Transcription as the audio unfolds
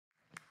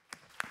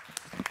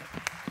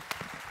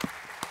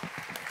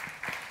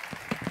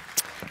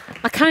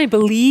I can't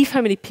believe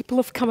how many people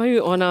have come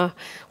out on a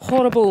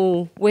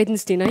horrible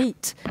Wednesday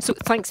night. So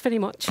thanks very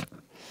much.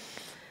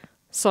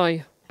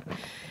 So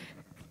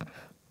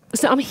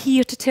I'm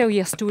here to tell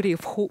you a story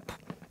of hope.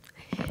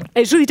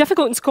 It's really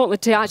difficult in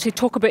Scotland to actually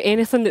talk about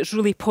anything that's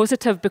really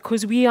positive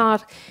because we are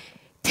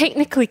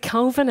technically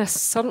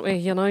Calvinists, aren't we,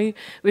 you know?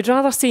 We'd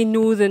rather say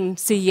no than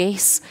say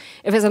yes.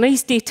 If it's a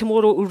nice day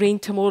tomorrow, it will rain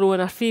tomorrow,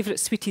 and our favourite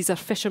sweeties are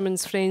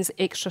Fisherman's Friends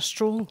Extra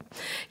Strong.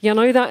 You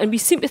know that? And we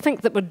seem to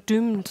think that we're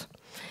doomed.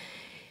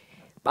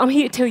 But I'm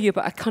here to tell you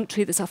about a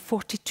country that's a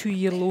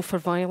 42-year low for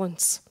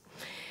violence.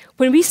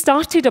 When we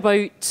started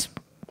about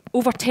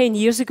over 10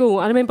 years ago,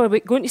 I remember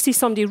going to see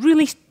somebody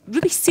really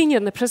senior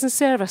in the prison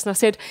service, and I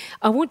said,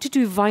 I want to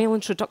do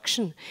violence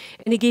reduction.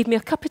 And he gave me a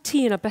cup of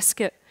tea and a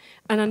biscuit,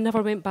 and I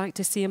never went back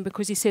to see him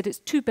because he said, it's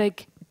too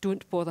big,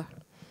 don't bother.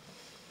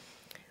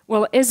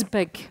 Well, it is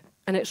big,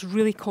 and it's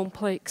really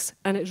complex,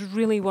 and it's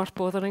really worth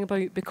bothering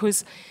about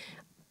because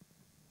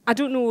I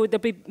don't know,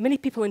 there'll be many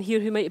people in here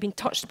who might have been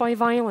touched by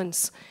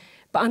violence,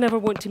 but I never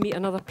want to meet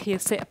another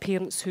set of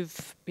parents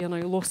who've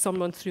lost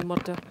someone through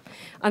murder.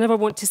 I never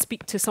want to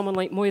speak to someone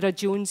like Moira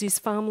Jones's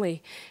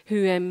family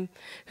who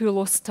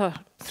lost her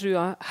through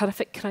a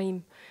horrific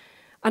crime.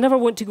 I never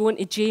want to go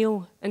into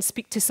jail and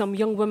speak to some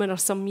young women or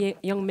some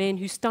young men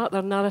who start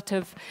their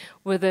narrative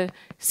with a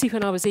see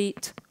when I was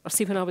 8, or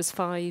see when I was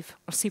 5,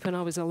 or see when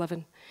I was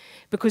 11.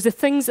 Because the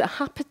things that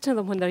happen to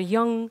them when they're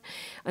young,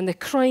 and the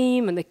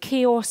crime and the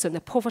chaos and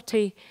the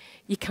poverty,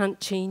 you can't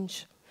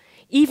change.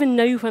 Even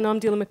now, when I'm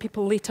dealing with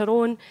people later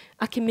on,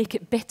 I can make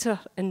it better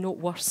and not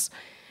worse.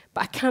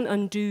 But I can't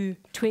undo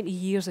 20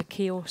 years of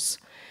chaos.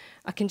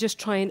 I can just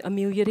try and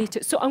ameliorate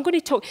it. So I'm going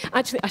to talk.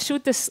 Actually, I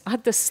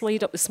had this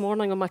slide up this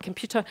morning on my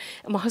computer,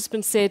 and my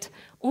husband said,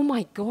 oh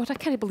my God, I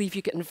can't believe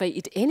you get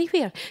invited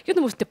anywhere. You're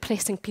the most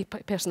depressing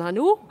person I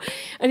know.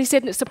 And he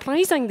said, and it's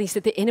surprising, he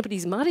said, that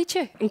anybody's married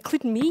you,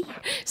 including me.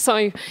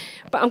 So,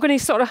 but I'm going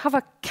to sort of have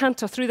a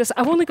canter through this.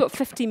 I've only got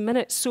 15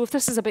 minutes, so if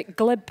this is a bit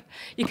glib,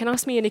 you can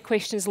ask me any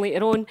questions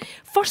later on.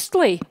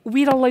 Firstly,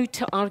 we're allowed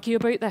to argue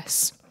about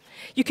this.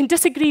 You can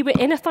disagree with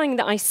anything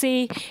that I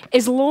say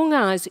as long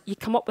as you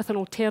come up with an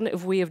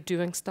alternative way of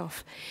doing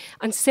stuff.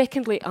 And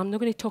secondly, I'm not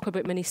going to talk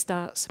about many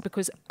stats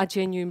because I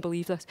genuinely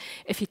believe this.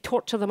 If you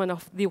torture them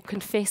enough, they'll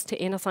confess to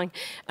anything.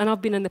 And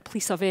I've been in the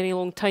police a very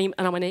long time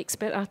and I'm an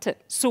expert at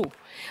it. So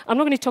I'm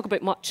not going to talk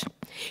about much.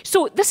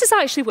 So this is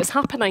actually what's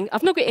happening.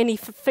 I've not got any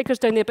figures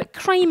down there, but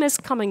crime is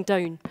coming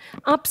down.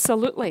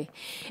 Absolutely.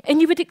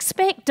 And you would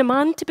expect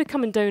demand to be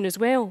coming down as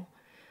well.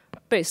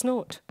 But it's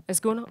not. It's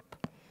going up.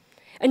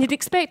 And you'd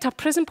expect our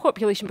prison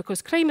population,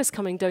 because crime is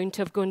coming down,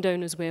 to have gone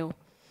down as well.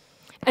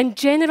 And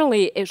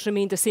generally, it's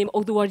remained the same,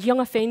 although our young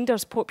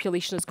offenders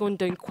population has gone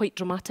down quite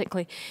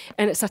dramatically.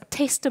 And it's a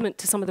testament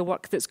to some of the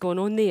work that's gone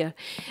on there,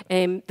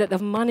 that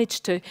they've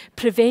managed to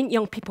prevent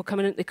young people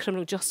coming into the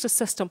criminal justice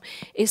system.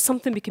 It's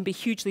something we can be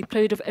hugely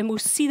proud of, and we'll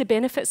see the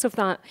benefits of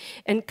that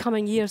in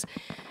coming years.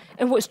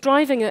 And what's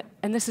driving it,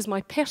 and this is my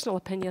personal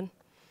opinion,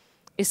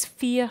 is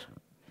fear,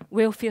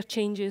 welfare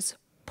changes,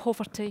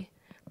 poverty,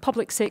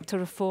 public sector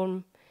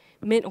reform,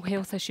 mental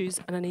health issues,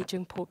 and an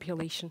ageing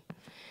population.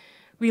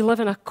 We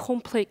live in a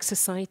complex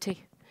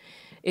society.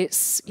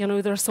 It's,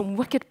 there are some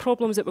wicked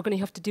problems that we're going to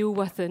have to deal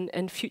with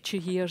in future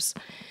years,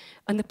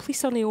 and the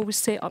police aren't always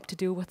set up to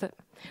deal with it.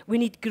 We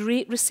need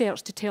great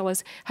research to tell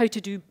us how to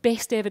do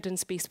best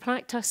evidence-based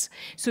practice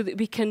so that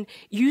we can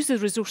use the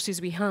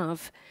resources we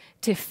have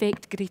to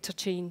effect greater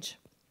change.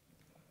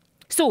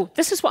 So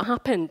this is what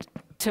happened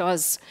to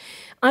us.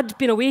 I'd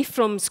been away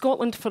from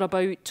Scotland for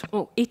about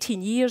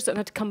 18 years, and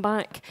I'd come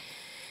back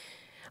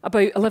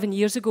about 11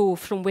 years ago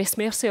from West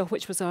Mercia,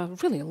 which was a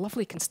really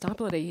lovely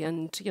constabulary,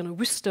 and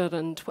Worcester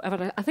and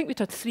whatever. I think we'd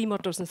had 3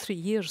 murders in 3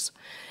 years.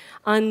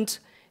 And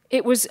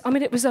it was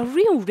a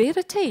real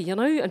rarity,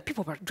 and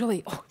people were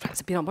really,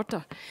 it's been a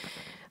murder.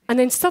 And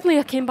then suddenly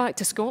I came back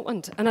to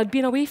Scotland, and I'd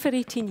been away for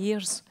 18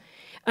 years.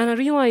 And I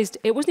realised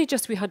it wasn't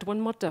just we had one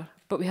murder,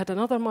 but we had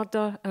another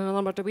murder and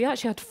another murder. We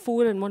actually had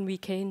 4 in one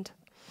weekend.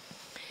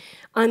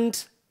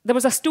 And there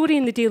was a story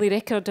in the Daily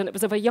Record, and it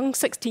was of a young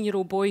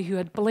 16-year-old boy who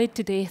had bled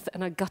to death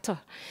in a gutter.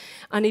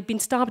 And he'd been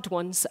stabbed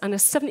once, and a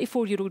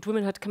 74-year-old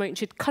woman had come out and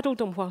she'd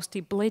cuddled him whilst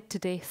he bled to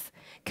death,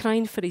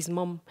 crying for his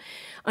mum.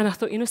 And I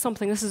thought,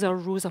 something, this is our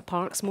Rosa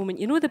Parks moment.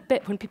 The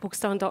bit when people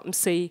stand up and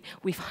say,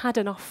 we've had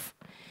enough,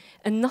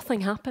 and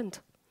nothing happened,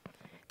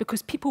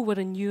 because people were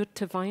inured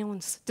to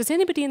violence. Does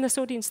anybody in this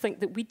audience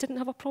think that we didn't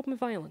have a problem with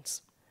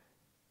violence?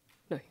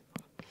 No.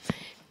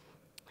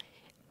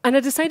 And I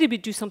decided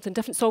we'd do something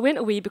different. So I went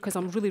away because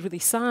I'm really, really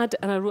sad,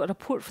 and I wrote a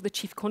report for the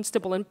Chief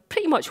Constable, and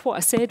pretty much what I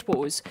said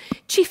was,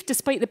 Chief,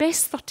 despite the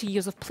best 30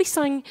 years of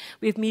policing,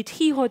 we've made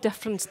hee-haw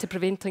difference to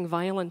preventing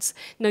violence.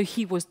 Now,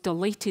 he was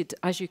delighted,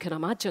 as you can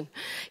imagine.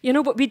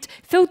 But we'd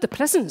filled the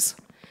prisons,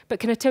 But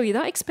can I tell you,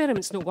 that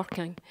experiment's not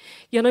working.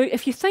 You know,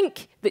 if you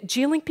think that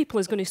jailing people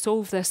is going to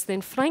solve this,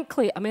 then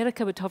frankly,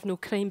 America would have no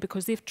crime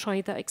because they've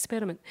tried that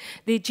experiment.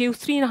 They jail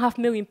 3.5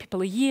 million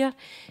people a year.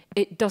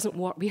 It doesn't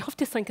work. We have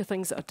to think of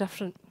things that are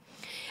different.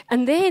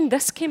 And then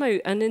this came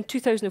out, and in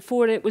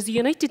 2004, it was the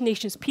United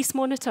Nations Peace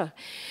Monitor.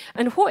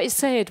 And what it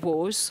said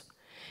was,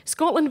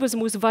 Scotland was the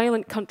most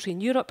violent country in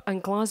Europe,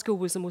 and Glasgow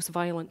was the most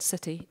violent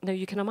city. Now,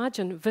 you can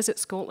imagine, visit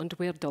Scotland,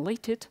 we're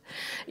delighted.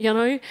 You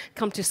know,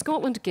 come to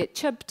Scotland, get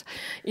chibbed.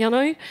 You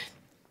know,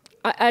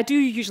 I do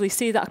usually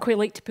say that I quite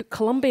like to put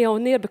Colombia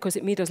on there because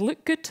it made us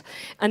look good.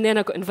 And then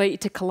I got invited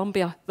to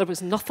Colombia. There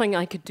was nothing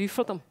I could do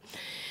for them.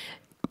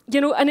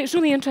 You know, and it's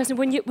really interesting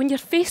when you're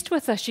faced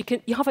with this. You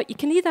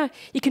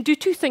can do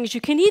two things. You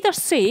can either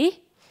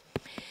say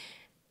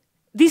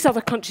these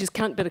other countries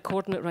can't be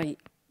recording it right,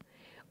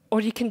 or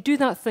you can do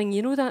that thing.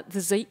 You know that the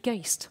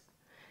zeitgeist.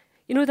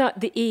 You know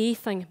that the AA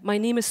thing. My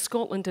name is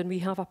Scotland, and we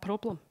have a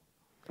problem.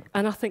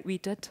 And I think we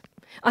did.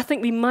 I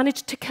think we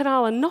managed to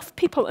corral enough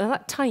people at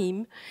that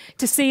time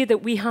to say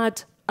that we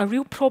had a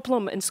real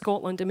problem in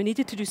Scotland, and we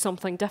needed to do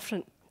something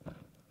different.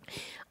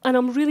 And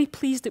I'm really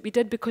pleased that we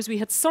did because we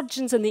had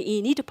surgeons in the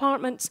A&E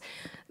departments.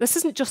 This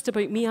isn't just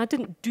about me. I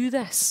didn't do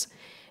this.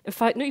 In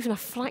fact, not even a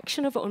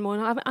fraction of it on my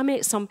own. I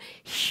met some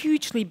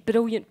hugely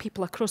brilliant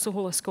people across the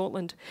whole of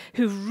Scotland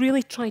who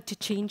really tried to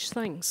change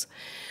things.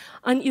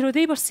 And, you know,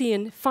 they were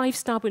seeing 5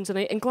 stab wounds a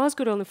night. In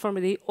Glasgow Royal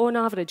Infirmary, they, on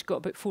average, got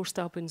about 4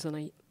 stab wounds a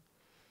night.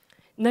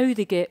 Now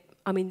they get,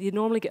 they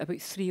normally get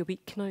about 3 a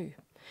week now.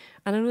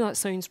 And I know that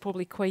sounds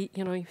probably quite,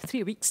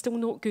 3 a week, still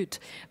not good.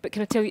 But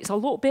can I tell you, it's a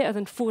lot better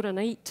than 4 a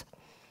night.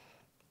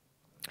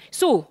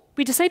 So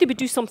we decided we'd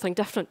do something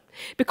different.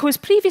 Because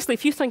previously,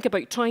 if you think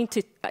about trying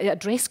to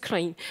address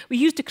crime, we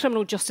used the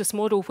criminal justice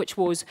model, which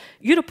was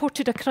you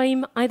reported a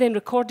crime, I then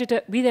recorded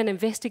it, we then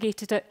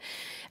investigated it,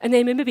 and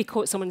then we maybe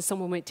caught someone and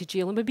someone went to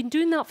jail. And we've been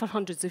doing that for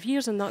hundreds of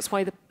years, and that's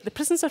why the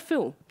prisons are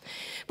full.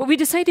 But we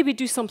decided we'd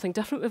do something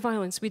different with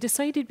violence. We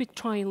decided we'd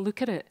try and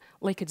look at it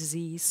like a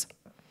disease.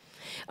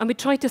 And we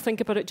tried to think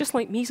about it just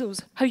like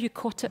measles, how you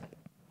caught it,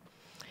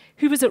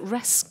 who was at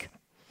risk,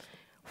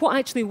 what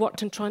actually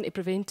worked in trying to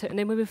prevent it. And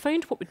then when we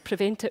found what would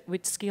prevent it,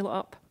 we'd scale it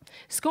up.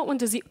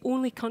 Scotland is the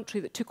only country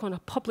that took on a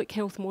public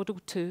health model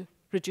to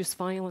reduce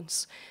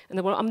violence in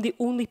the world. I'm the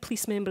only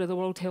police member of the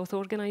World Health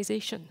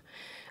Organization.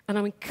 And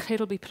I'm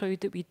incredibly proud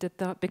that we did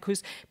that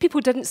because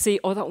people didn't say,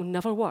 oh, that will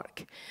never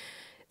work.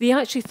 They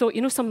actually thought,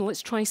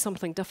 let's try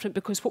something different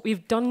because what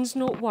we've done's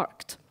not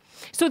worked.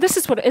 So this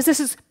is what it is.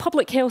 This is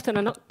public health in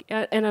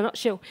a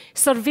nutshell.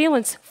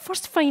 Surveillance.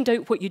 First, find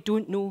out what you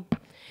don't know.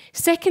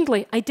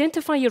 Secondly,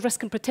 identify your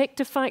risk and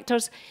protective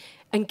factors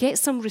and get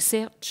some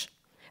research.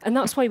 And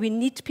that's why we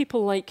need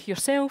people like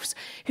yourselves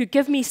who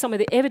give me some of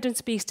the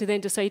evidence base to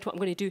then decide what I'm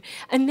going to do.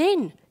 And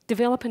then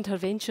develop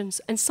interventions.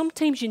 And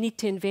sometimes you need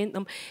to invent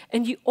them.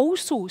 And you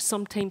also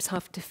sometimes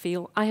have to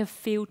fail. I have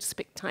failed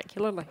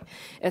spectacularly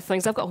at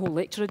things. I've got a whole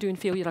lecture I do in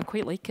failure. I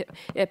quite like it.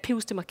 It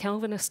appeals to my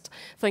Calvinist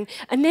thing.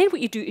 And then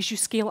what you do is you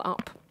scale it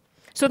up.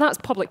 So that's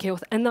public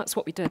health, and that's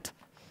what we did.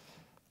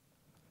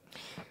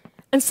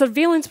 And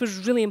surveillance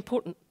was really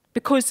important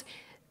because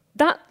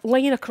that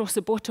line across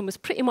the bottom was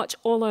pretty much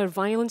all our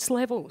violence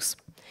levels,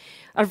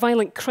 our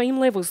violent crime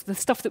levels, the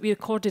stuff that we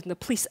recorded in the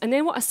police. And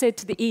then what I said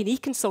to the A&E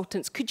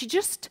consultants, could you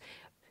just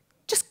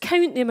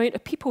count the amount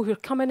of people who are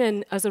coming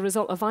in as a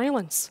result of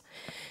violence?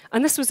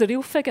 And this was a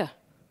real figure.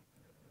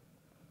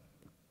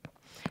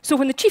 So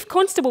when the chief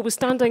constable was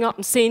standing up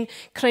and saying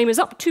crime is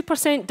up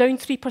 2%, down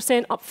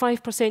 3%, up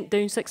 5%,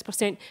 down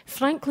 6%,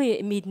 frankly,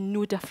 it made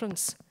no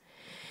difference.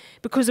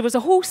 Because there was a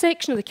whole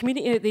section of the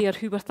community out there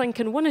who were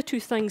thinking one or two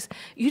things.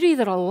 You're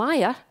either a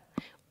liar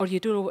or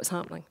you don't know what's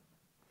happening.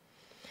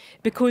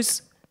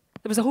 Because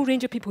there was a whole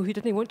range of people who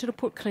didn't want to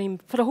report crime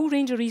for a whole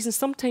range of reasons.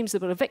 Sometimes they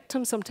were a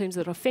victim, sometimes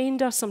they were an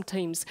offender,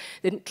 sometimes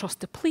they didn't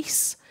trust the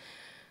police.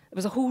 There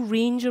was a whole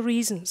range of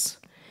reasons.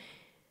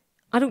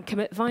 I don't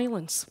commit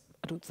violence,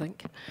 I don't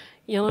think.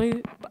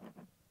 But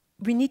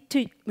we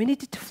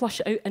needed to flush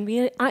it out, and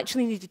we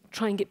actually needed to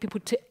try and get people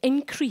to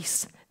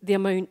increase the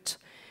amount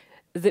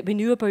that we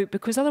knew about,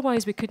 because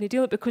otherwise we couldn't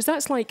deal with it, because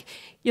that's like,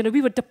 we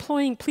were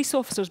deploying police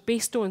officers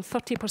based on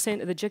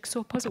 30% of the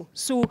jigsaw puzzle.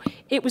 So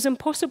it was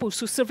impossible.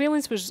 So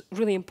surveillance was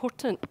really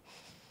important.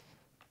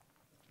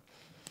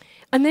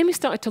 And then we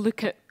started to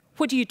look at,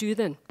 what do you do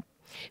then?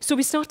 So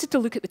we started to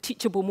look at the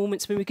teachable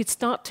moments when we could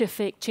start to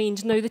affect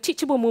change. Now, the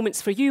teachable moments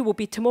for you will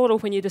be tomorrow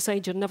when you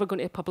decide you're never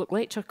going to a public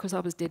lecture, because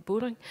that was dead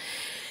boring.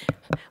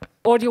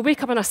 Or you'll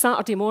wake up on a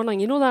Saturday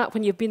morning, you know that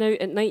when you've been out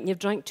at night and you've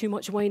drank too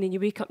much wine and you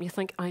wake up and you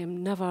think, I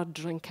am never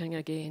drinking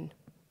again.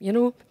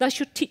 That's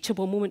your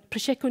teachable moment.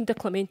 Prosecco and Di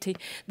Clementi,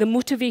 the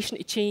motivation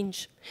to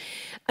change.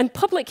 And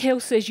public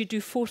health says you do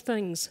 4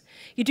 things.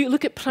 You do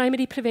look at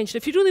primary prevention.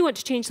 If you really want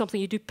to change something,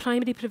 you do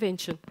primary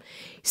prevention,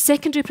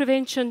 secondary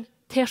prevention,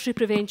 tertiary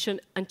prevention,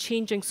 and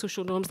changing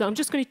social norms. Now, I'm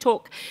just going to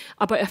talk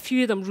about a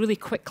few of them really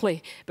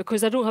quickly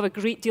because I don't have a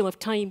great deal of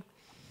time.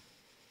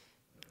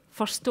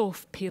 First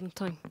off,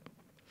 parenting.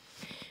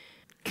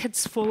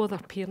 Kids follow their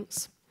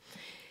parents.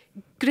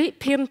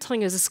 Great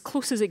parenting is as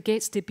close as it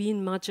gets to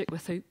being magic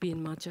without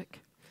being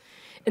magic.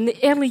 And the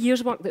early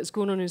years work that's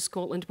going on in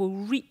Scotland will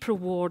reap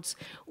rewards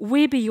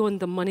way beyond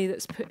the money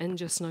that's put in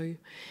just now.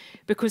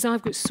 Because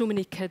I've got so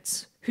many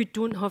kids who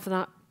don't have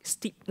that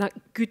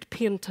good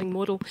parenting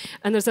model.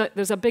 And there's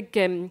a big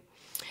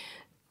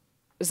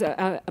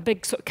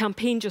sort of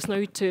campaign just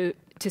now to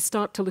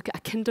start to look at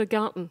a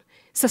kindergarten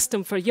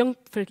system for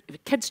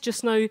kids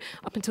just now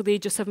up until the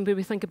age of 7, where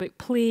we think about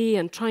play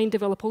and try and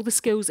develop all the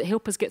skills that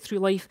help us get through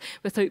life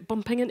without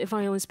bumping into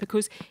violence,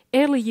 because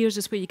early years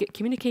is where you get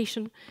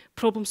communication,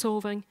 problem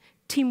solving,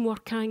 team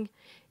working,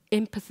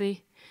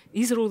 empathy.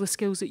 These are all the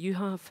skills that you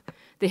have.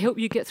 They help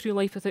you get through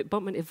life without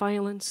bumping into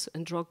violence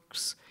and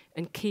drugs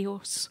and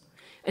chaos,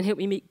 and help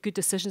you make good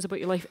decisions about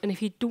your life. And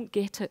if you don't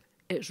get it,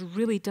 it's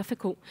really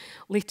difficult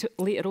later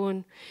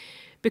on.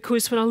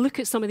 Because when I look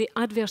at some of the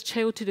adverse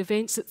childhood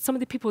events that some of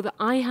the people that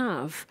I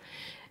have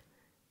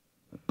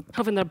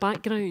in their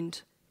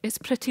background, it's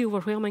pretty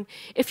overwhelming.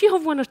 If you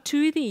have 1 or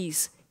 2 of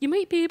these, you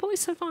might be able to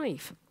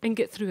survive and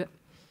get through it.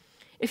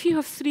 If you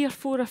have 3 or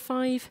 4 or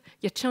 5,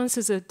 your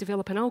chances of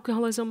developing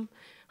alcoholism,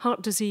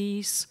 heart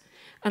disease,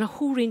 and a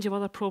whole range of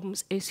other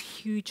problems is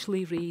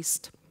hugely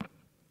raised.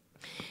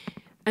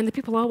 And the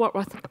people I work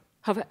with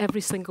have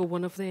every single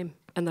one of them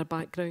in their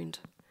background.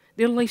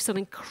 Their lives are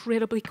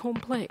incredibly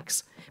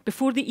complex.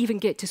 Before they even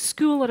get to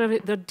school,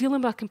 they're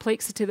dealing with a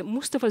complexity that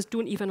most of us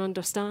don't even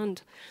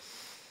understand.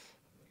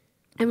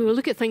 And when we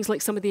look at things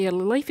like some of the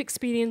early life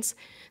experience,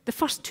 the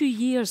first 2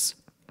 years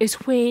is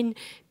when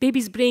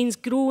babies' brains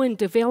grow and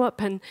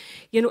develop. And,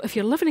 if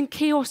you're living in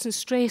chaos and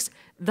stress,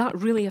 that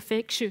really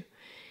affects you.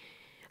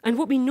 And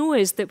what we know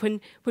is that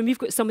when we've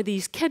got some of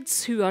these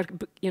kids who are,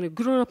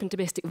 growing up in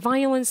domestic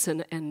violence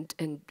and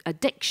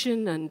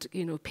addiction, and,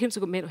 parents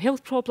have got mental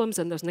health problems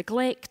and there's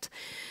neglect.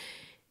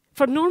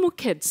 For normal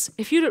kids,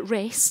 if you're at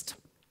rest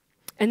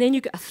and then you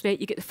get a threat,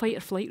 you get the fight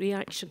or flight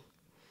reaction.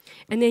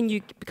 And then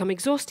you become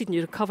exhausted and you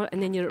recover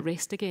and then you're at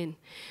rest again.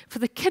 For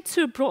the kids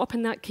who are brought up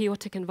in that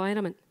chaotic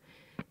environment,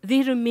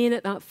 they remain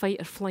at that fight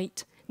or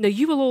flight. Now,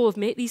 you will all have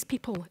met these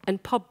people in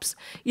pubs.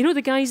 You know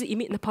the guys that you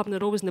meet in the pub and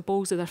they're always in the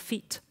balls of their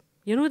feet?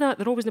 You know that?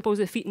 They're always in the balls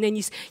of their feet, and then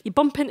you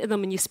bump into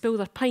them and you spill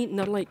their pint, and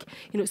they're like,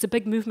 it's the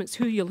big movements.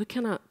 Who are you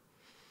looking at?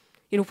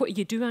 What are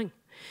you doing?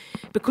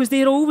 Because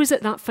they're always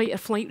at that fight or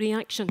flight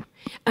reaction.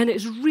 And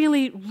it's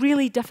really,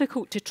 really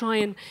difficult to try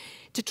and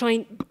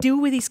deal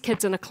with these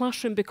kids in a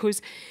classroom,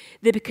 because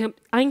they become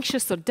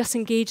anxious, they're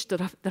disengaged,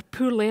 they're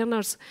poor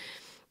learners.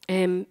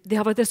 They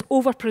have this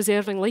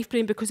over-preserving life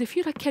brain, because if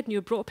you're a kid and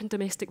you're brought up in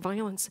domestic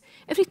violence,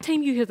 every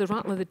time you hear the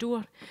rattle of the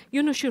door,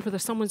 you're not sure whether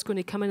someone's going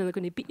to come in and they're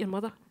going to beat your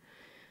mother.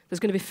 There's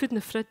going to be food in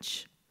the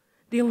fridge.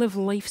 They live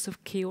lives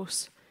of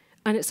chaos.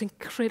 And it's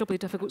incredibly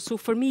difficult. So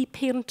for me,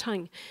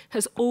 parenting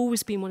has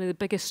always been one of the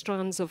biggest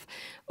strands of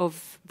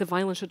the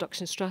violence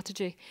reduction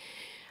strategy.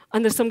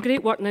 And there's some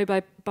great work now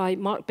by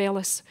Mark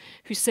Bellis,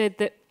 who said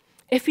that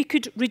if we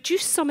could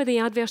reduce some of the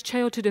adverse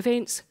childhood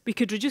events, we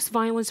could reduce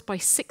violence by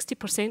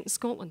 60% in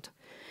Scotland.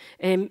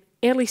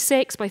 Early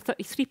sex by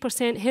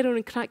 33%, heroin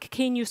and crack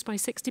cocaine use by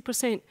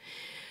 60%.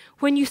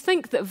 When you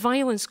think that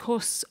violence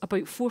costs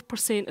about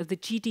 4% of the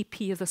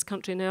GDP of this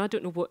country, now I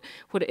don't know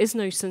what it is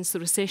now since the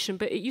recession,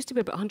 but it used to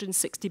be about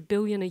 160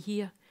 billion a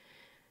year.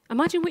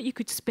 Imagine what you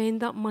could spend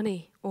that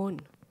money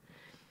on.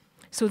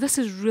 So this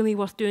is really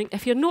worth doing.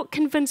 If you're not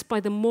convinced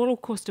by the moral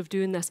cost of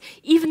doing this,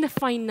 even the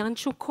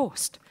financial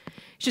cost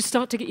should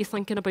start to get you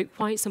thinking about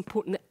why it's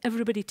important that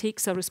everybody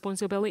takes a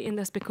responsibility in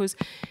this, because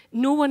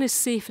no one is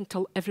safe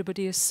until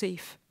everybody is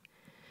safe.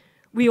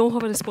 We all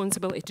have a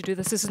responsibility to do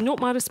this. This is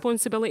not my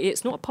responsibility.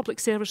 It's not a public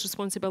service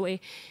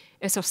responsibility.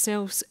 It's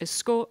ourselves as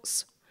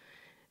Scots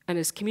and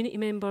as community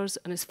members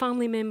and as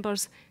family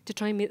members to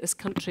try and make this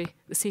country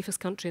the safest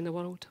country in the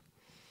world.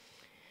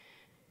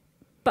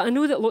 But I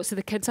know that lots of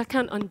the kids, I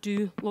can't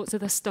undo lots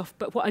of this stuff,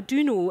 but what I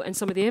do know, and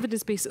some of the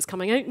evidence base that's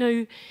coming out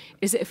now,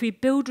 is that if we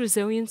build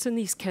resilience in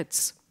these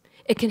kids,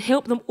 it can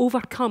help them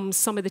overcome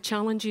some of the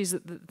challenges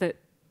that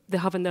they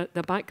have in their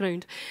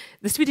background.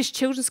 The Swedish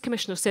Children's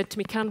Commissioner said to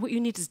me, Karyn, what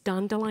you need is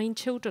dandelion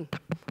children.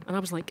 And I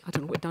was like, I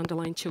don't know what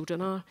dandelion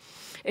children are.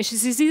 And she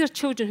says, these are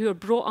children who are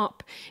brought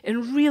up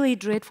in really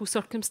dreadful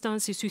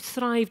circumstances, who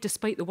thrive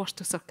despite the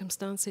worst of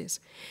circumstances.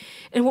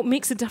 And what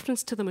makes a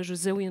difference to them is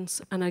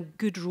resilience and a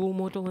good role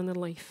model in their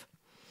life.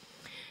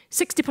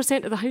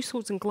 60% of the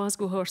households in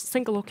Glasgow who are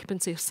single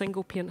occupancy or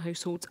single parent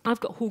households. I've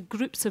got whole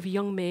groups of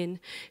young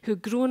men who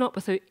have grown up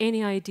without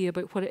any idea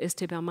about what it is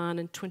to be a man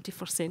in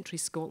 21st century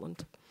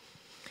Scotland.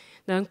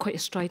 Now, I'm quite a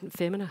strident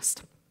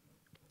feminist.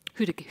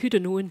 Who'd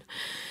have known?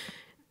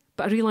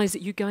 But I realise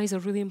that you guys are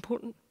really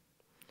important.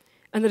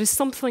 And there is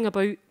something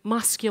about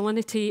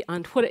masculinity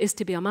and what it is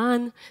to be a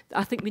man that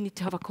I think we need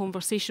to have a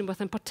conversation with,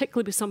 and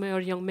particularly with some of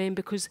our young men,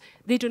 because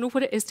they don't know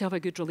what it is to have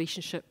a good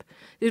relationship.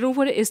 They don't know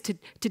what it is to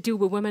deal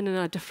with women in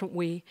a different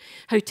way,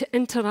 how to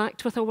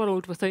interact with a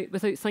world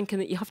without thinking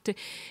that you have to,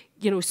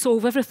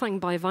 solve everything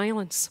by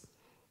violence.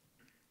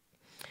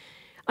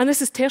 And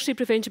this is tertiary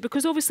prevention,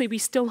 because obviously we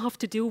still have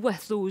to deal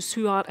with those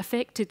who are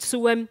affected.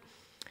 So I'm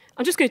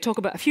I'm just going to talk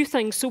about a few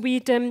things. So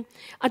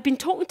I'd been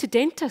talking to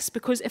dentists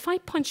because if I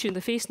punch you in the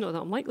face, not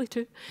that I'm likely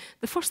to,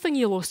 the first thing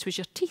you lost was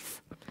your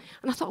teeth.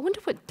 And I thought, I wonder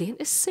what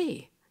dentists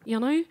say, you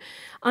know?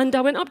 And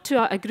I went up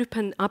to a group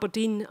in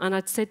Aberdeen and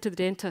I'd said to the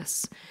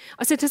dentists,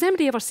 I said, has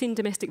anybody ever seen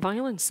domestic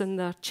violence in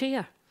their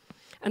chair?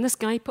 And this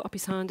guy put up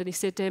his hand and he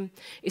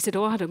said,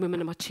 oh, I had a woman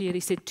in my chair. He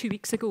said, 2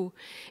 weeks ago.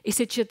 He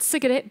said, she had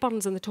cigarette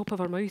burns on the top of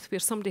her mouth where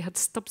somebody had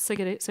stubbed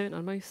cigarettes out in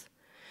her mouth.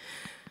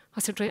 I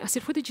said, right. I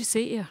said, what did you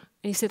say to her?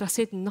 And he said, I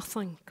said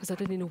nothing because I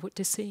didn't know what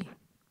to say.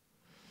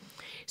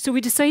 So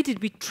we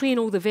decided we'd train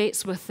all the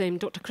vets with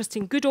Dr.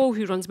 Christine Goodall,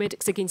 who runs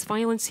Medics Against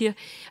Violence here,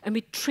 and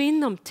we'd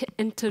train them to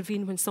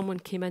intervene when someone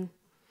came in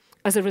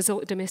as a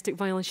result of domestic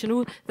violence. You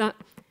know, that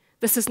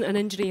this isn't an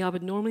injury I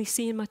would normally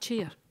see in my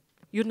chair.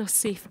 You're in a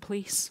safe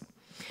place.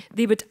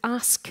 They would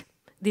ask,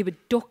 they would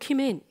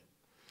document,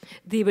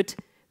 they would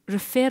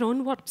refer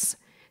onwards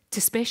to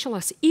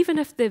specialists. Even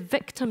if the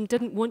victim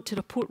didn't want to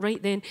report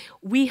right then,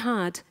 we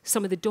had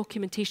some of the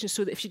documentation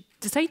so that if she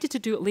decided to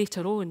do it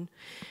later on,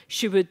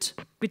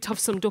 we'd have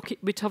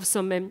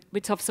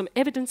some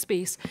evidence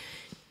base.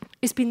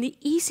 It's been the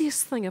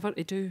easiest thing ever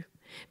to do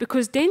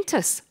because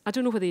dentists, I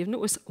don't know whether you've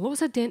noticed,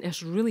 lots of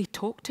dentists really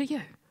talk to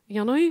you.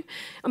 You know?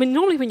 I mean,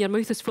 normally when your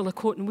mouth is full of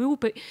cotton wool,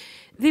 but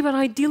they were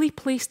ideally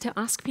placed to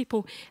ask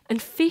people. And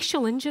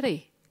facial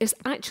injury is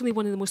actually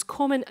one of the most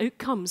common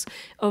outcomes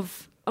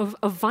of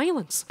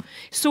violence.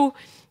 So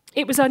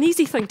it was an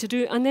easy thing to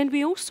do. And then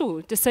we also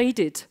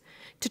decided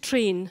to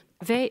train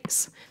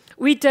vets.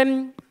 We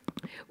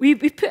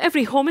put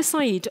every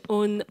homicide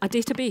on a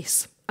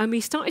database. And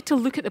we started to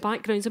look at the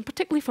backgrounds, and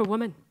particularly for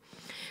women,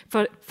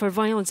 for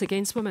violence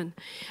against women.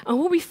 And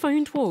what we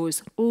found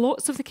was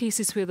lots of the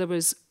cases where there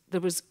was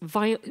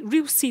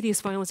real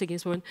serious violence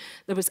against women.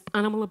 There was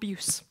animal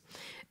abuse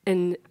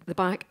in the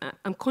back.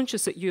 I'm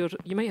conscious that you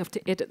might have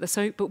to edit this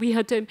out, but we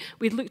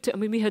looked at. I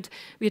mean, we had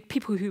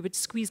people who would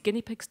squeeze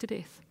guinea pigs to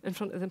death in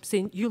front of them,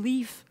 saying, "You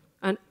leave,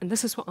 and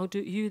this is what I'll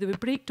do to you." They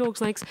would break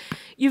dogs' legs.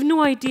 You've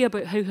no idea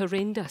about how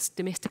horrendous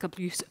domestic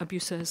abuse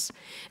is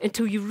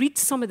until you read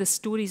some of the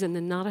stories and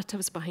the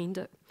narratives behind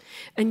it.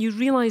 And you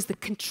realise the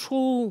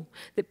control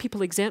that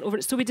people exert over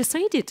it. So we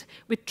decided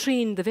we'd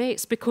train the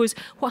vets because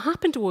what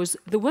happened was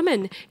the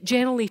women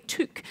generally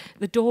took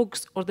the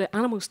dogs or the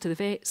animals to the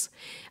vets,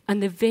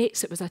 and the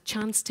vets, it was a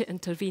chance to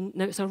intervene.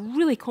 Now, it's a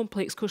really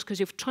complex course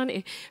because you're trying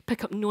to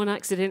pick up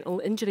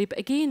non-accidental injury, but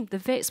again, the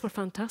vets were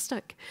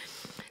fantastic.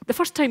 The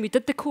first time we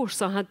did the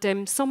course, I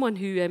had someone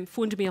who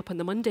phoned me up on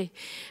the Monday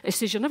and she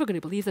says, "You're never going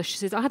to believe this." She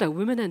says, "I had a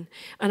woman in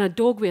and a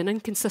dog with an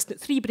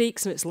inconsistent 3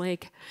 breaks in its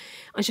leg."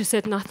 And she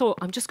said, and I thought,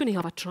 I'm just going to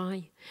have a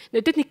try. Now,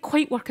 it didn't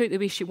quite work out the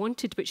way she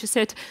wanted, but she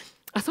said,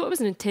 I thought it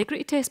was an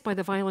integrity test by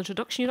the violence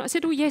reduction unit. I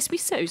said, oh yes, we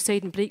sit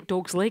outside and break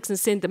dogs' legs and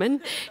send them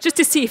in just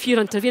to see if you're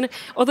intervening.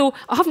 Although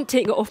I haven't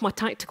taken it off my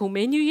tactical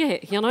menu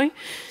yet, you know.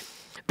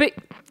 But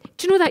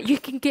do you know that you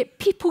can get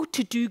people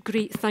to do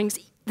great things?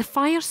 The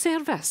fire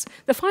service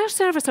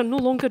are no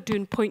longer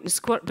doing point and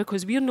squirt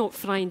because we're not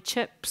frying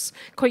chips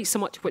quite so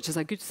much, which is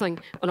a good thing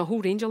on a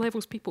whole range of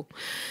levels, people.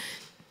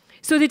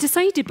 So they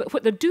decided, but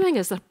what they're doing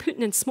is they're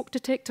putting in smoke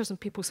detectors in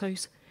people's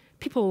house.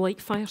 People like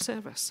fire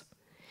service.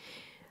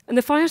 And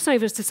the fire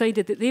service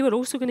decided that they were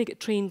also going to get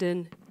trained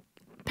in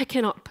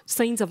picking up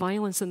signs of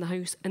violence in the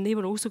house, and they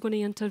were also going to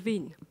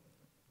intervene.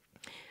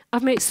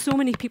 I've met so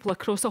many people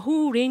across a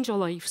whole range of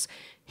lives,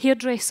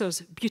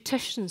 hairdressers,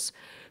 beauticians,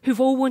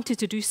 who've all wanted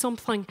to do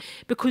something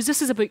because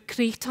this is about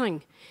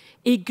creating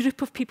a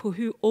group of people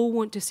who all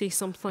want to say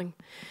something.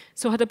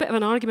 So I had a bit of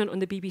an argument on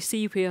the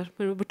BBC where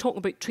we were talking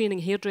about training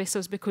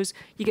hairdressers because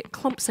you get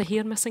clumps of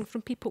hair missing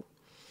from people.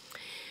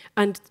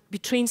 And we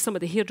trained some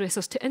of the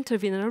hairdressers to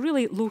intervene in a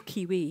really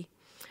low-key way.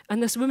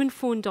 And this woman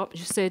phoned up and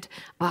she said,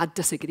 I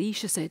disagree.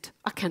 She said,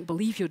 I can't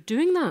believe you're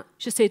doing that.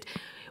 She said,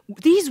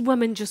 these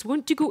women just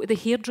want to go to the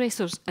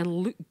hairdressers and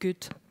look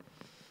good.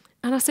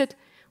 And I said,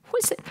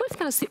 what if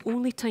that's the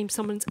only time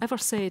someone's ever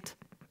said,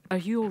 are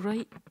you all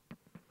right?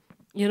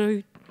 You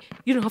know,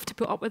 you don't have to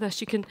put up with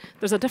this.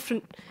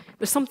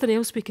 There's something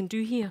else we can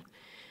do here.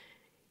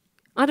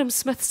 Adam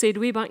Smith said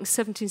way back in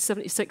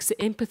 1776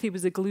 that empathy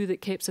was the glue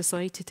that kept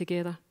society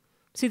together.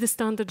 See, the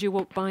standard you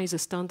walk by is the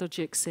standard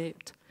you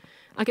accept.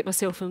 I get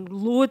myself in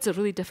loads of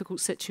really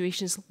difficult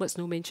situations, let's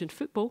not mention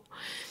football,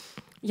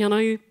 you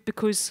know,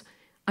 because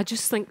I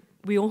just think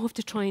we all have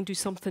to try and do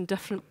something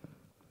different.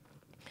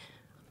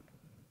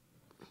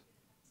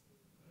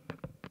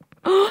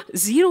 Oh,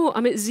 0,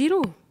 I'm at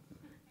 0.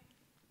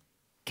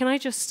 Can I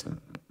just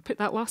put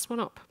that last one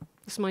up?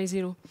 This is my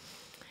 0.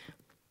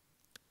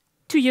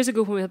 2 years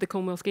ago when we had the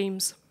Commonwealth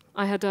Games,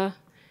 I had a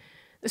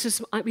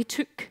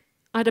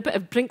bit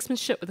of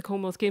brinksmanship with the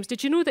Commonwealth Games.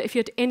 Did you know that if you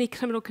had any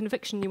criminal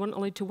conviction, you weren't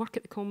allowed to work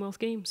at the Commonwealth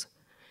Games?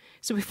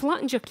 So we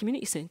flattened your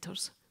community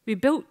centres. We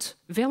built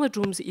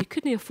velodromes that you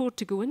couldn't afford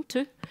to go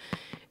into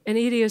in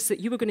areas that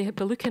you were going to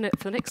be looking at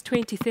for the next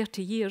 20,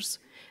 30 years,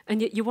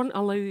 and yet you weren't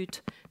allowed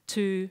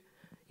to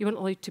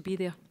be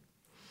there.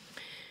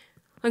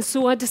 And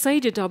so I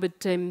decided I'd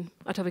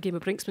have a game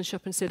of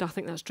brinksmanship and said, I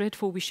think that's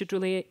dreadful. We should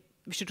really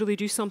we should really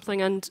do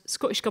something. And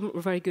Scottish Government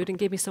were very good and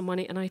gave me some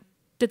money, and I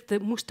did the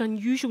most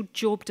unusual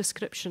job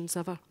descriptions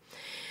ever.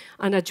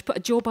 And I put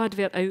a job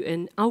advert out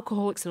in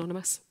Alcoholics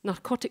Anonymous,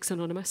 Narcotics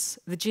Anonymous,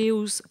 the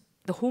jails,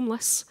 the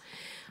homeless,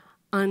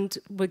 and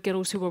with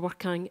girls who were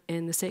working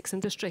in the sex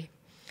industry.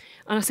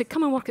 And I said,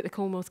 come and work at the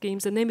Commonwealth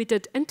Games. And then we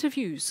did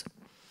interviews.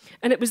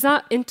 And it was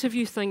that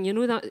interview thing,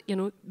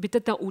 we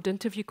did that old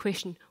interview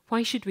question,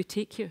 why should we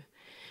take you?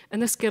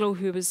 And this girl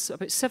who was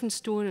about 7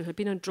 stone and had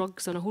been on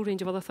drugs and a whole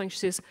range of other things, she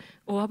says,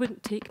 oh, I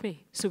wouldn't take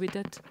me. So we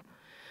did.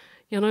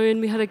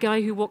 And we had a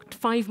guy who walked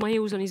 5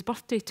 miles on his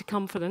birthday to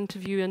come for the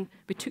interview, and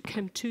we took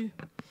him too.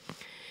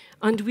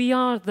 And we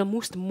are the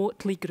most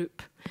motley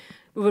group.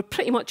 We were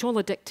pretty much all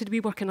addicted.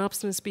 We work in an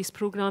abstinence-based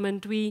programme,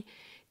 and we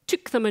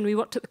took them and we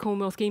worked at the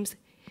Commonwealth Games.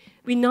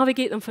 We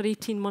navigate them for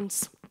 18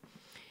 months.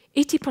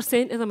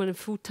 80% of them are in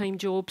full-time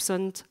jobs,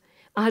 and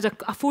I had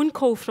a phone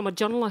call from a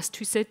journalist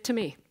who said to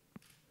me,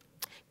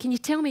 can you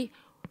tell me,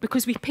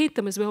 because we paid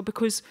them as well,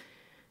 because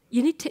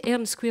you need to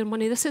earn square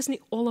money. This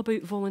isn't all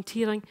about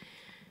volunteering.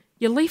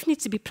 Your life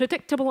needs to be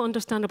predictable,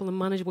 understandable and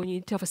manageable, and you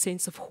need to have a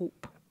sense of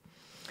hope.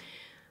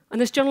 And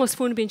this journalist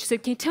phoned me and she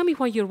said, can you tell me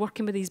why you're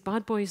working with these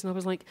bad boys? And I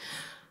was like,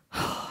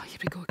 oh, here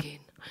we go again.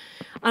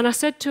 And I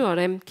said to her,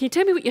 can you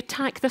tell me what your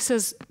tack this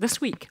is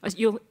this week?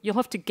 You'll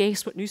have to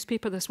guess what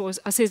newspaper this was.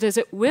 I said, is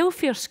it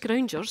welfare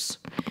scroungers,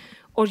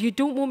 or you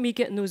don't want me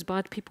getting those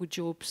bad people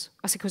jobs?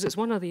 I said, because it's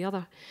one or the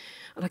other.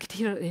 And I could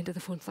hear her at the end of the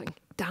phone thinking,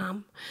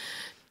 damn.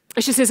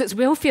 And she says, it's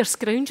welfare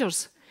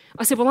scroungers.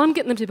 I said, well, I'm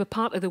getting them to be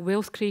part of the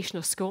wealth creation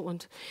of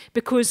Scotland,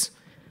 because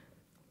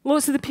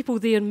lots of the people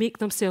there make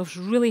themselves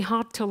really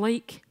hard to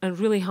like and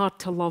really hard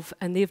to love,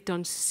 and they've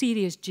done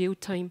serious jail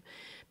time.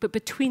 But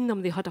between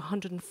them, they had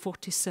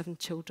 147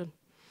 children.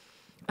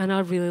 And I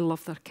really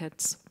love their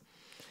kids.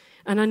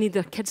 And I need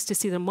their kids to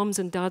see their mums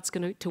and dads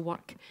going out to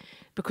work,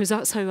 because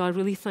that's how I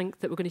really think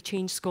that we're going to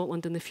change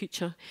Scotland in the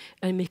future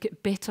and make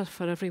it better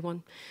for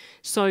everyone.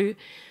 So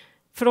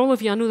for all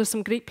of you, I know there's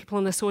some great people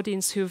in this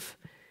audience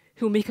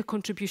who'll make a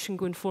contribution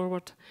going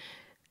forward.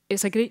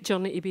 It's a great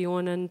journey to be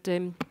on,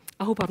 and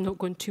I hope I've not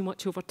gone too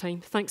much over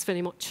time. Thanks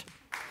very much.